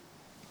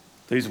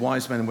 these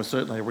wise men were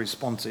certainly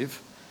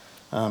responsive.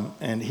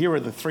 And here are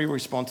the three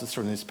responses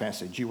from this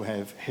passage. You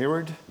have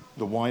Herod,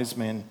 the wise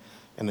men,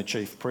 and the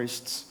chief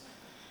priests.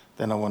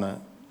 Then I want to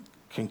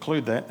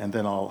conclude that, and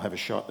then I'll have a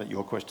shot at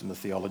your question, the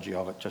theology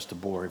of it, just to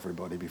bore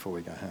everybody before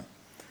we go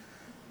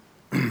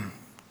home.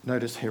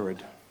 Notice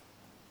Herod.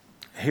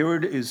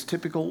 Herod is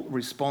typical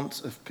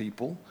response of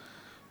people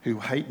who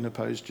hate and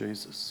oppose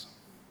Jesus.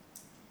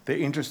 They're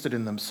interested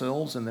in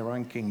themselves and their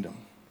own kingdom.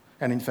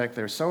 And in fact,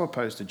 they're so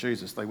opposed to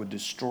Jesus, they would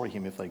destroy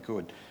him if they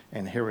could.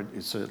 And Herod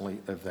is certainly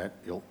of that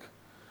ilk.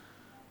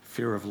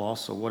 Fear of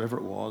loss or whatever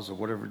it was or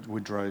whatever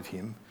would drove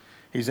him.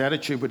 His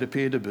attitude would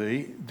appear to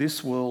be,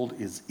 this world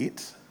is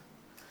it,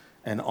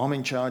 and I'm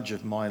in charge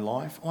of my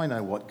life. I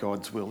know what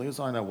God's will is.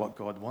 I know what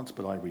God wants,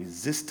 but I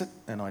resist it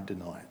and I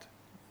deny it.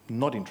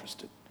 Not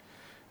interested.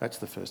 That's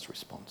the first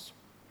response.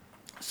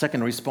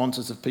 Second response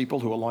is of people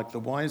who are like the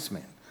wise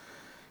men.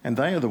 And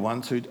they are the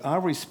ones who are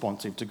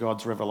responsive to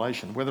God's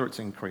revelation, whether it's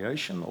in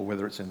creation or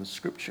whether it's in the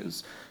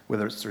scriptures,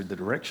 whether it's through the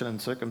direction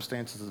and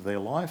circumstances of their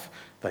life.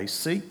 They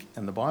seek,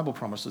 and the Bible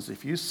promises,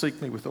 if you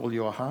seek me with all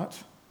your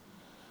heart,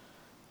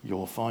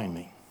 you'll find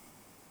me.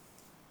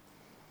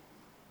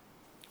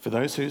 For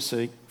those who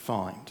seek,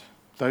 find.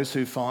 Those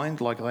who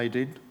find, like they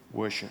did,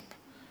 worship.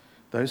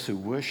 Those who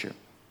worship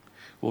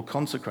will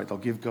consecrate, they'll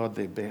give God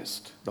their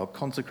best. They'll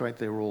consecrate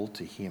their all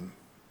to him.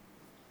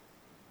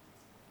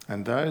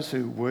 And those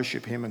who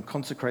worship him and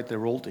consecrate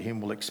their all to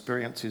him will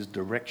experience his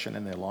direction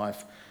in their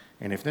life.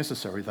 And if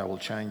necessary, they will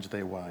change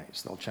their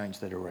ways. They'll change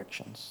their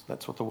directions.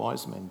 That's what the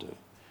wise men do.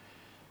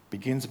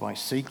 Begins by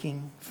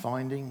seeking,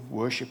 finding,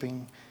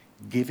 worshipping,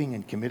 giving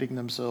and committing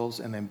themselves,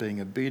 and then being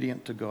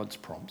obedient to God's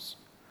prompts.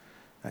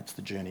 That's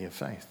the journey of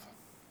faith.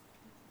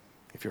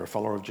 If you're a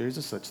follower of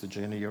Jesus, that's the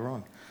journey you're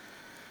on.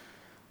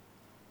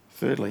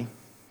 Thirdly,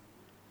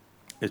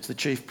 it's the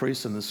chief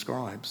priests and the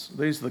scribes.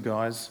 These are the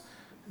guys,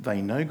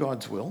 they know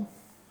God's will,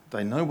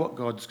 they know what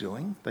God's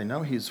doing, they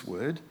know his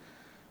word,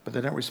 but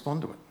they don't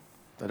respond to it.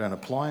 They don't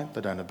apply it,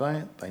 they don't obey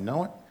it, they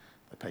know it,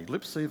 they pay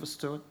lip service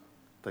to it,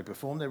 they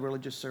perform their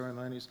religious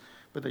ceremonies,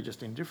 but they're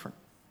just indifferent.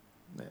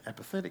 They're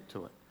apathetic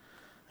to it.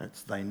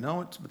 They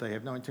know it, but they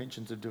have no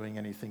intentions of doing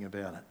anything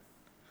about it.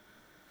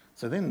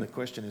 So then the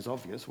question is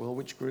obvious, well,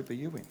 which group are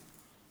you in?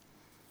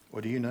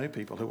 Or do you know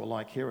people who are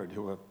like Herod,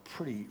 who are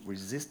pretty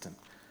resistant?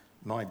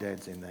 My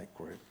dad's in that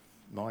group.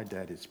 My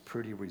dad is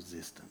pretty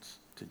resistant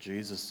to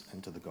Jesus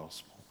and to the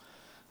gospel.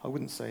 I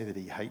wouldn't say that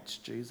he hates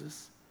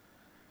Jesus,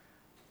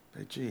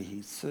 but gee,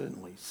 he's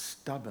certainly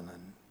stubborn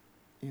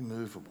and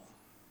immovable.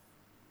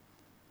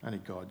 Only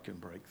God can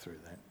break through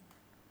that.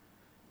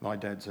 My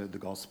dad's heard the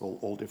gospel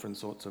all different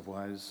sorts of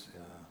ways,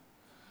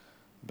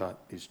 but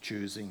is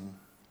choosing,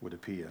 would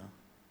appear,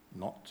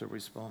 not to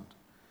respond.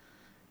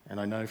 And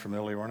I know from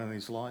earlier on in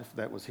his life,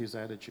 that was his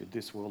attitude.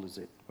 This world is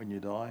it. When you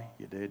die,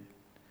 you're dead,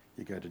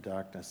 you go to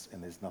darkness,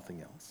 and there's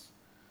nothing else.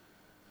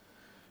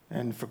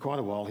 And for quite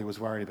a while, he was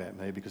worried about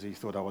me because he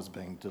thought I was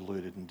being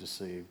deluded and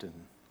deceived and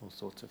all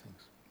sorts of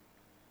things.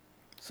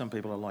 Some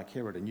people are like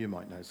Herod, and you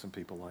might know some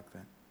people like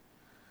that.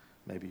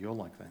 Maybe you're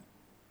like that.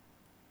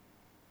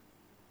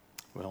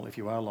 Well, if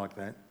you are like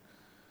that,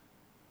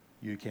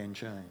 you can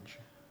change.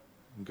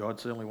 God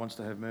certainly wants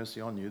to have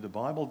mercy on you. The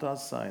Bible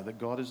does say that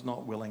God is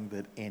not willing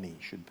that any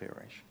should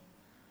perish.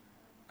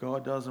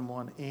 God doesn't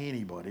want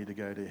anybody to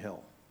go to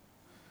hell.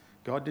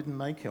 God didn't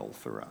make hell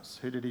for us.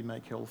 Who did he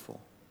make hell for?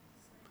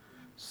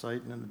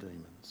 Satan and the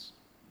demons.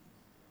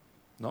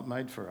 Not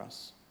made for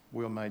us.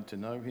 We were made to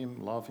know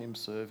him, love him,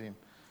 serve him,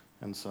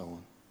 and so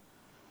on.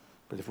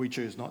 But if we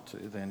choose not to,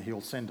 then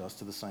he'll send us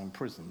to the same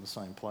prison, the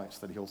same place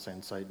that he'll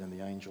send Satan and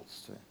the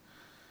angels to.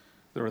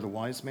 There are the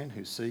wise men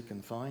who seek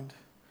and find.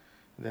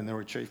 Then there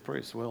are chief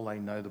priests. Well, they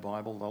know the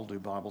Bible, they'll do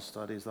Bible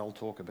studies, they'll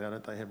talk about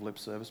it, they have lip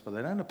service, but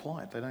they don't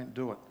apply it, they don't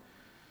do it.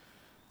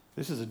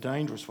 This is a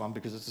dangerous one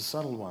because it's a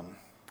subtle one.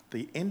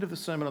 The end of the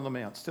Sermon on the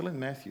Mount, still in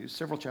Matthew,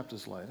 several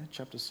chapters later,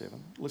 chapter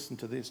 7, listen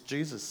to this.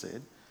 Jesus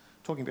said,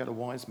 talking about a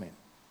wise man,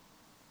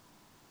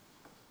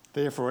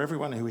 therefore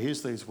everyone who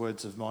hears these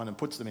words of mine and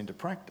puts them into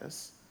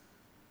practice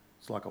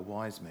is like a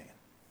wise man.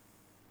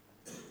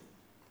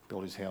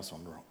 Built his house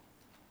on rock.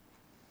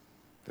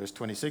 Verse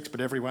 26,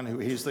 but everyone who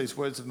hears these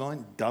words of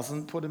mine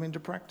doesn't put them into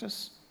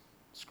practice,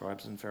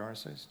 scribes and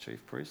Pharisees,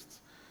 chief priests,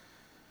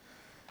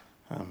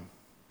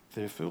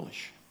 they're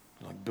foolish.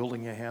 Like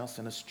building your house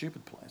in a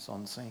stupid place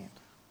on sand.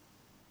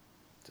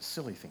 It's a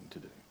silly thing to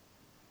do.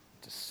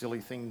 It's a silly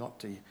thing not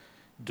to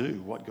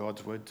do what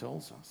God's word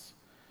tells us.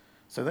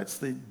 So that's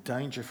the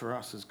danger for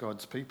us as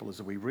God's people, is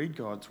that we read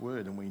God's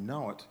word and we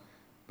know it,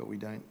 but we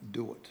don't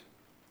do it.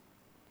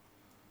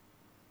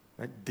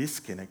 That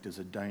disconnect is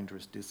a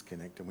dangerous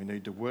disconnect, and we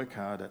need to work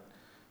hard at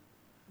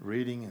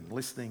reading and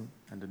listening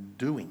and in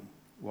doing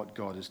what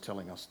God is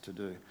telling us to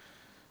do.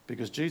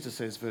 Because Jesus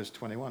says, verse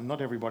 21,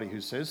 not everybody who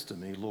says to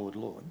me, Lord,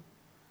 Lord,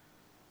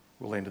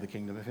 will enter the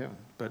kingdom of heaven,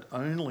 but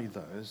only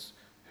those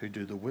who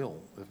do the will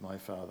of my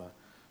Father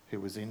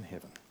who is in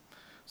heaven.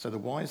 So the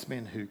wise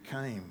men who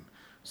came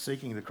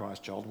seeking the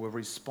Christ child were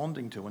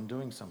responding to and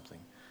doing something.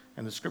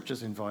 And the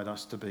scriptures invite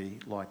us to be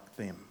like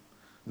them.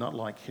 Not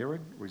like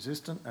Herod,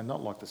 resistant, and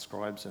not like the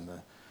scribes and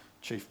the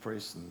chief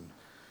priests, and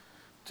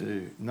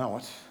to know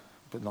it,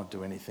 but not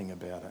do anything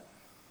about it.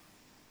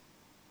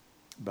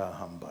 Bah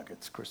humbug,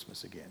 it's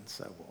Christmas again,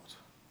 so what?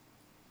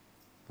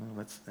 Well,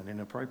 that's an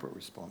inappropriate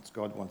response.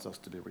 God wants us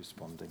to be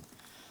responding.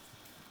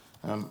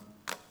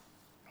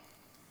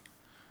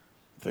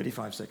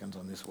 35 seconds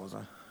on this, was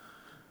I?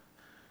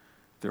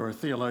 There are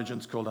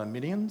theologians called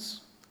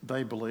Arminians.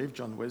 They believe,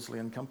 John Wesley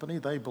and company,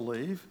 they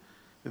believe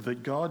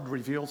that God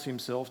reveals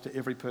himself to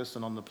every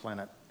person on the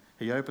planet.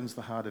 He opens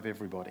the heart of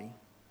everybody.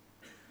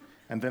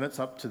 And then it's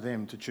up to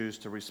them to choose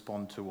to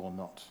respond to or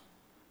not.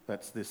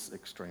 That's this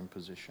extreme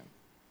position.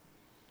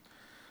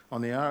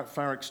 On the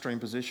far extreme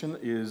position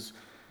is,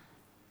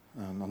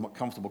 I'm not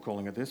comfortable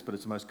calling it this, but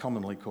it's most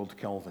commonly called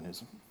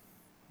Calvinism.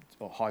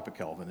 Or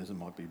hyper-Calvinism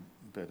might be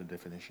a better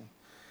definition.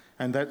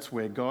 And that's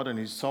where God in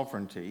his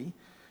sovereignty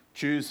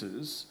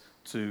chooses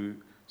to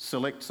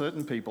select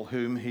certain people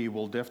whom he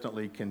will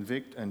definitely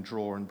convict and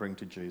draw and bring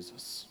to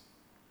Jesus.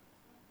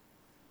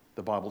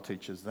 The Bible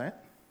teaches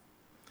that.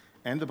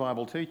 And the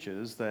Bible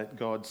teaches that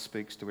God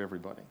speaks to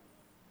everybody.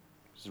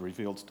 He's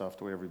revealed stuff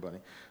to everybody.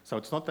 So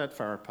it's not that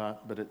far apart,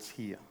 but it's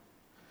here.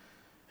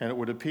 And it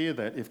would appear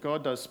that if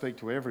God does speak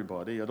to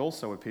everybody, it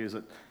also appears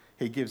that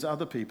he gives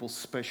other people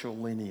special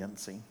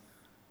leniency.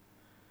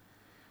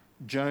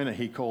 Jonah,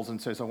 he calls and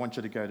says, I want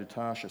you to go to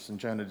Tarshish, and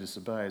Jonah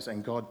disobeys,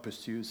 and God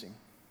pursues him.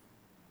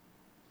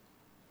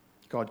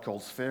 God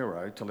calls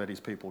Pharaoh to let his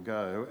people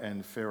go,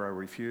 and Pharaoh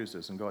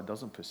refuses, and God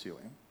doesn't pursue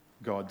him.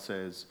 God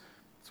says,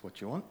 that's what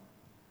you want?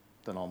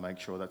 Then I'll make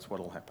sure that's what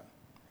will happen.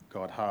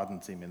 God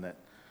hardens him in that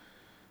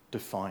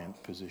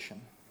defiant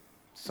position.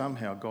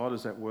 Somehow God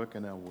is at work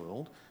in our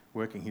world,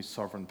 working his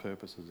sovereign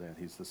purposes out.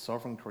 He's the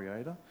sovereign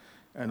creator,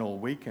 and all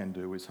we can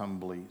do is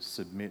humbly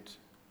submit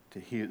to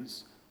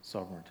his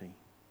sovereignty.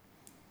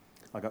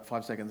 I've got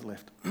 5 seconds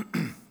left.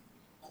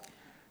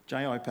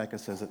 J.I. Packer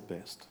says it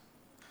best.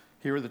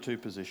 Here are the two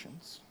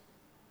positions.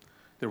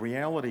 The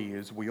reality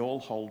is we all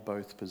hold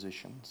both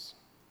positions.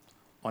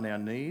 On our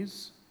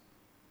knees,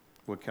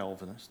 we're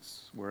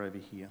Calvinists. We're over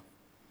here.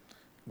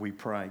 We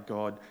pray,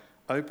 God,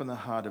 open the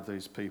heart of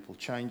these people,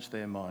 change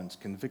their minds,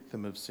 convict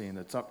them of sin.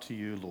 It's up to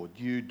you, Lord.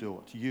 You do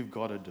it. You've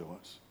got to do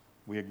it.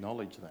 We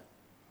acknowledge that.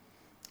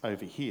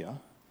 Over here,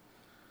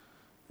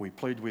 we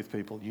plead with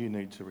people, you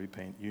need to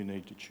repent, you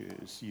need to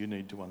choose, you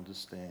need to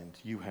understand,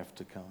 you have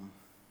to come.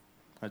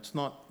 It's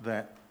not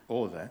that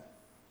or that.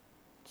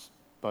 It's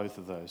both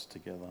of those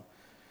together.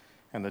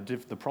 And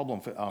the problem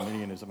for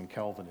Arminianism and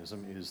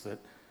Calvinism is that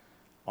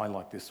I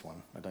like this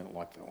one, I don't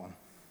like that one.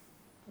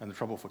 And the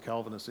trouble for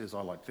Calvinists is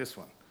I like this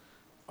one,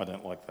 I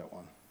don't like that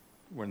one.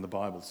 When the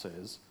Bible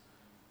says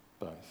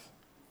both.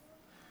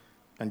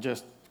 And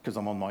just because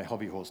I'm on my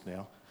hobby horse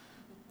now,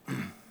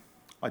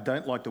 I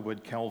don't like the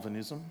word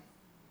Calvinism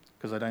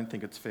because I don't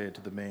think it's fair to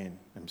the man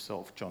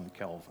himself, John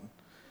Calvin.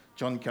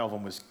 John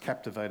Calvin was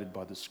captivated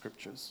by the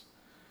scriptures.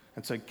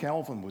 And so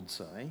Calvin would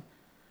say,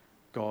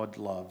 God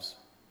loves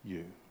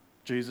you.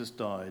 Jesus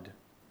died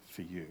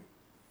for you.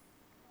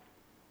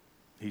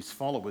 His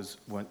followers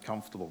weren't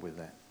comfortable with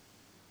that.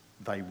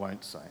 They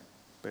won't say it,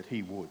 but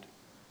he would,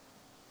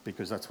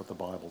 because that's what the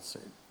Bible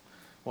said.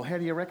 Well, how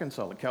do you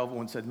reconcile it?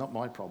 Calvin said, not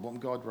my problem.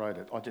 God wrote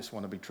it. I just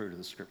want to be true to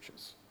the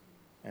scriptures.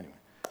 Anyway,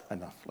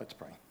 enough. Let's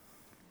pray.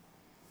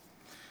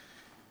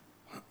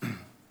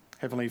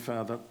 Heavenly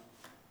Father,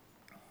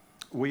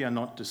 we are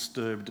not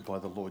disturbed by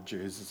the Lord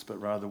Jesus, but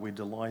rather we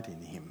delight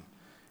in him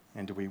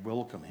and we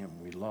welcome him,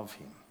 we love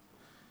him.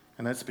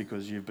 And that's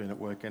because you've been at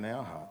work in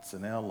our hearts,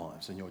 in our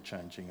lives, and you're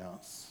changing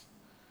us.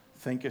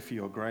 Thank you for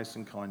your grace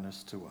and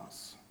kindness to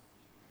us.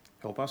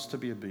 Help us to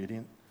be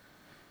obedient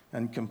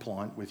and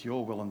compliant with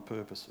your will and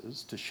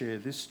purposes to share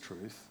this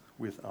truth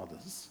with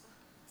others.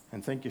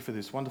 And thank you for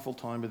this wonderful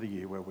time of the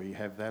year where we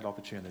have that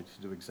opportunity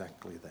to do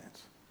exactly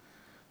that.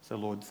 So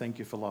Lord, thank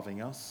you for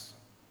loving us,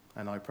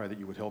 and I pray that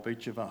you would help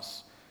each of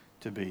us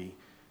to be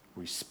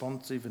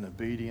responsive and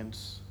obedient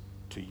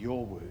to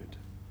your word,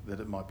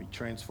 that it might be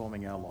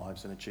transforming our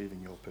lives and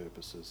achieving your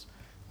purposes.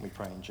 We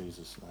pray in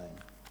Jesus' name.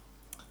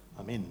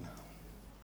 Amen.